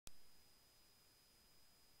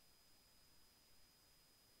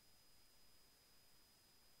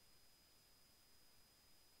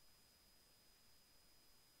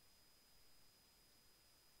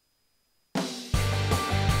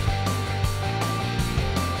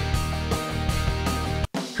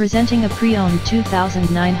Presenting a pre-owned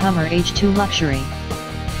 2009 Hummer H2 Luxury.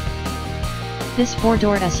 This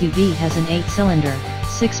four-door SUV has an 8-cylinder,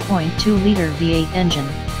 6.2-liter V8 engine,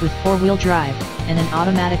 with four-wheel drive, and an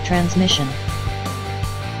automatic transmission.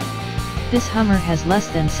 This Hummer has less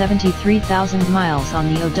than 73,000 miles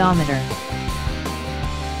on the odometer.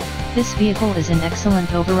 This vehicle is in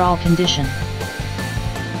excellent overall condition.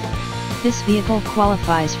 This vehicle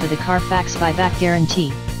qualifies for the Carfax buyback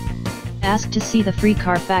guarantee. Ask to see the free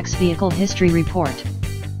Carfax Vehicle History Report.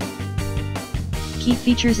 Key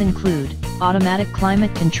features include automatic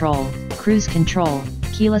climate control, cruise control,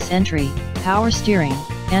 keyless entry, power steering,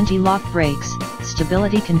 anti-lock brakes,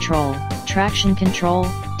 stability control, traction control,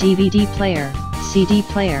 DVD player, CD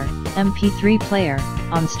player, MP3 player,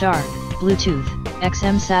 OnStar, Bluetooth,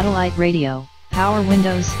 XM satellite radio, power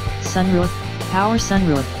windows, sunroof, power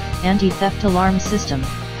sunroof, anti-theft alarm system,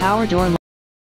 power door